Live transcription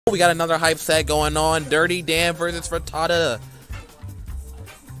We got another hype set going on. Dirty Dan versus Frittata.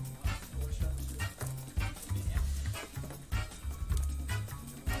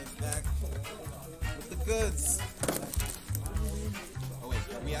 Back with the goods. Oh wait,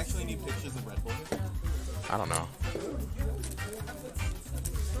 we actually need pictures of Red Bull. I don't know.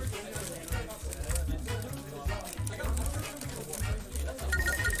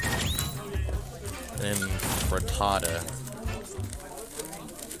 And Frittata.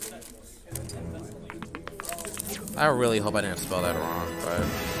 I really hope I didn't spell that wrong, but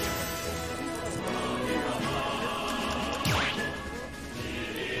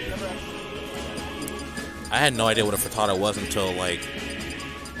I had no idea what a frittata was until like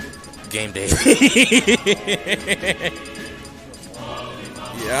game day.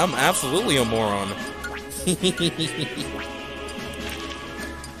 Yeah, I'm absolutely a moron.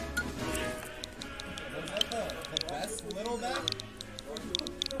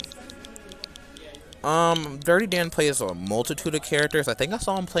 Dirty Dan plays a multitude of characters. I think I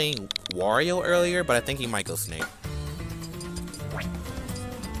saw him playing Wario earlier, but I think he might go Snake. I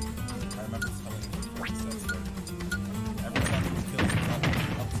remember telling you every time he kills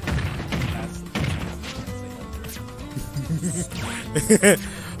himself,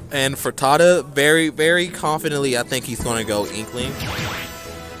 And Frittata, very, very confidently, I think he's gonna go Inkling.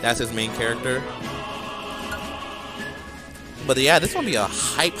 That's his main character. But yeah, this is gonna be a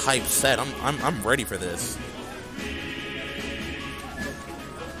hype set. I'm ready for this.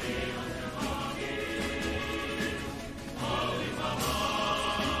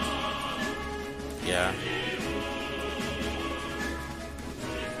 Yeah.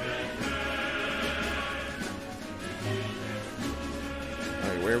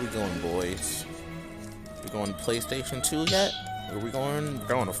 Alright, where are we going, boys? We going to PlayStation 2 yet? Or are we going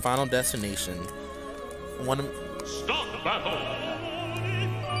to Final Destination? Start the battle!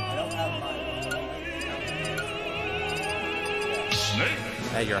 Snake!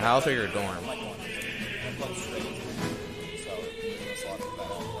 At your house or your dorm?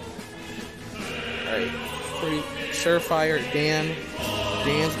 Alright, pretty surefire.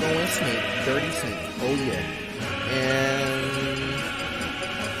 Dan's going Snake. Dirty Snake. Oh yeah. And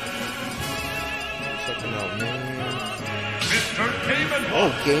checking out man. Mr. Game & Watch! Oh,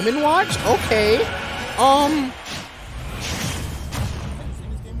 Game & Watch? Okay.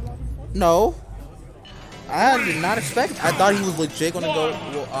 No. I did not expect. I thought he was legit gonna go.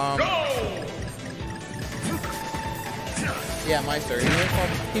 Yeah, my sir.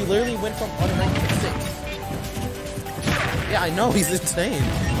 He literally went from unranked to 6. Yeah, I know, he's insane.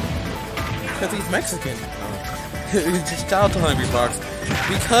 Because he's Mexican. Just shout out to Hungry Box.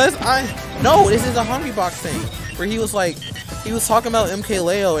 Because no, this is a Hungry Box thing. Where he was like, he was talking about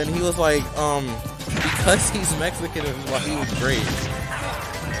MKLeo and he was like, because he's Mexican and like, he was great.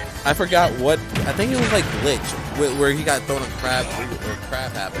 I forgot what, I think it was like Glitch, where he got thrown a crab, or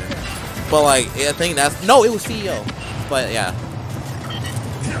crab happened. But like, I think no, it was CEO. But yeah.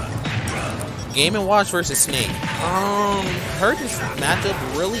 Game & Watch versus Snake. Heard this matchup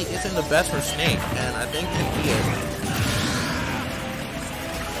really isn't the best for Snake, and I think it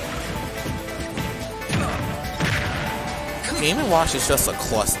is. Game & Watch is just a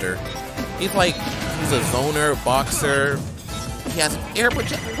cluster. He's like, he's a zoner, boxer. He has air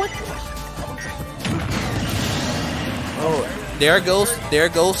project. What? Oh, there goes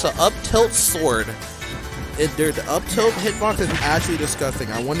the up tilt sword. The up tilt hitbox is actually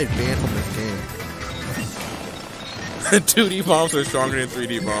disgusting. I want it banned from this game. 2D bombs are stronger than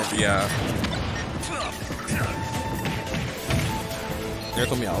 3D bombs. Yeah. There's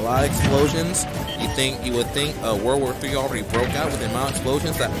gonna be a lot of explosions. You would think World War III already broke out with the amount of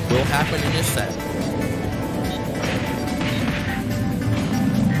explosions that will happen in this set.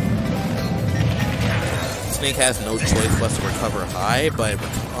 Snake has no choice but to recover high, but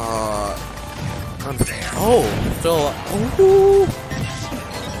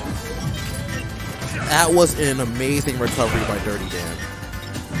that was an amazing recovery by Dirty Dan.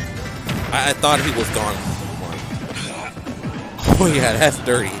 I thought he was gone. Oh yeah, that's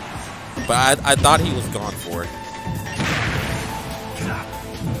dirty. But I thought he was gone for it.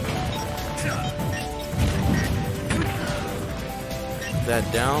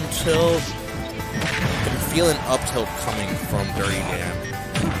 That down tilt. I'm feeling up tilt coming from Dirty Dan.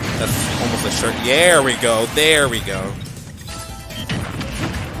 That's almost a shirt. There we go. There we go.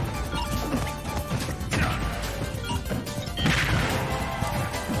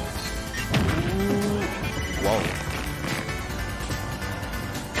 Whoa.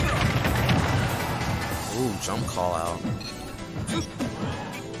 Ooh, jump call out.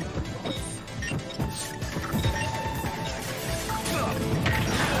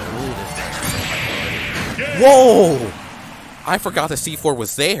 Whoa! I forgot the C4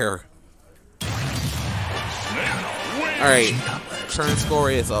 was there. Alright, current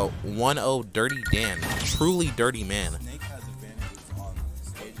score is a 1-0 Dirty Dan. Truly dirty man. Snake has advantages on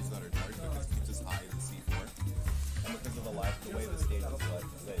stages that are dark because it's just high as the C4. And because of the way the stage is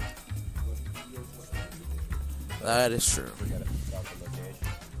lit. That is true. Forget about the location.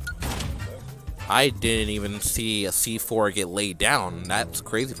 I didn't even see a C4 get laid down. That's the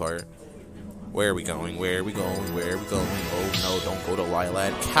crazy part. Where are we going? Where are we going? Where are we going? Oh no, don't go to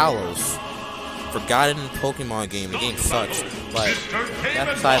Lilac. Kalos. Forgotten Pokemon game. The game sucks, but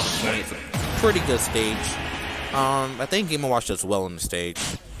that's beside the point. It's a pretty good stage. I think Game & Watch does well on the stage.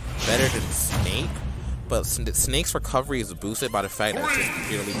 Better than Snake, but Snake's recovery is boosted by the fact that it's just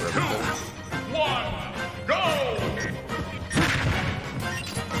purely vertical. 1, go!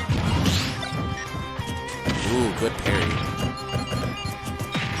 Ooh, good parry.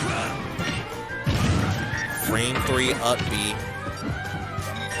 Frame 3 up B.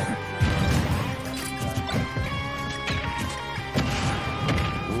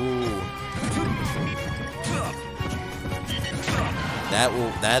 Ooh.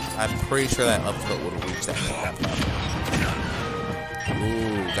 I'm pretty sure that up tilt would have reached that platform.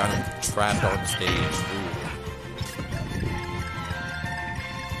 Ooh, got him trapped on the stage.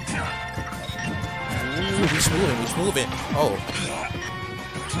 Ooh, he's moving. Oh.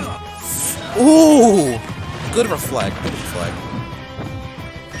 Ooh! Good reflect.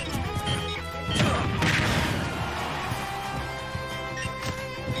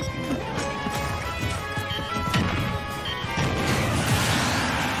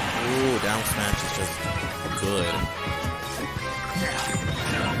 Ooh, down smash is just good.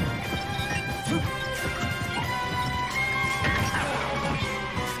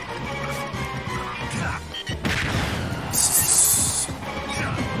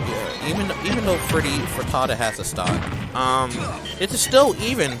 Even though Frittata has a stock, it's still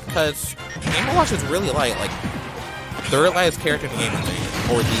even because Game & Watch is really light, like third lightest character in the game, I think,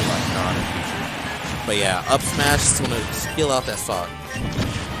 or the light, not in the future. But yeah, up smash is gonna skill out that stock.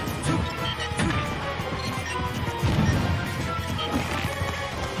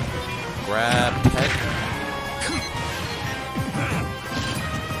 Grab, head.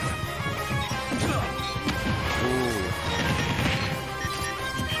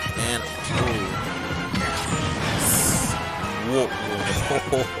 Whoa.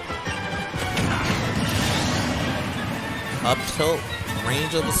 Up tilt,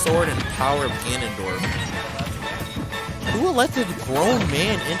 range of the sword, and power of Ganondorf. Who elected grown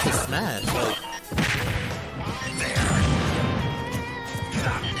man into Smash?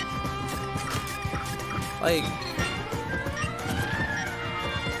 Like,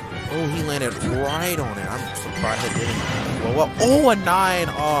 oh, he landed right on it. I'm surprised it didn't blow up. Oh, a 9.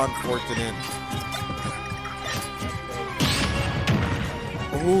 Oh, unfortunate.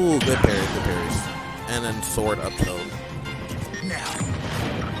 Ooh, good parries. And then sword up tilt.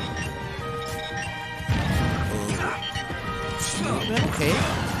 Okay.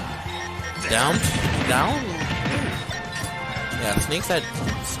 Down. Yeah, Snake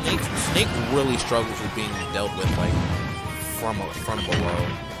really struggles with being dealt with like from below.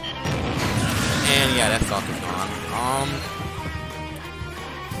 And yeah, that stock is gone.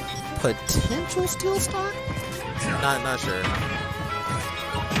 Potential steel stock? Not sure.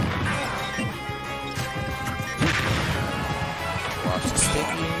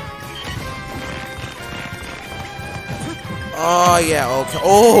 Oh yeah, okay.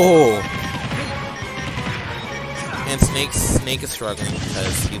 Oh, and Snake is struggling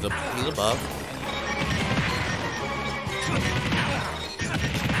because he's above.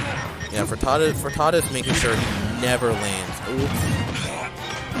 Yeah, Frittata is making sure he never lands. Ooh.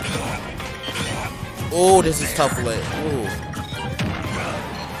 Oh, this is tough lit. Ooh.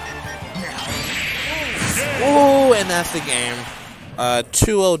 Oh, and that's the game.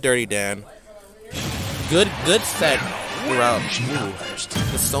 2-0 Dirty Dan. Good set throughout. Ooh,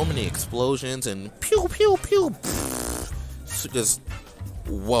 there's so many explosions and pew pew pew. Just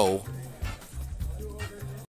whoa.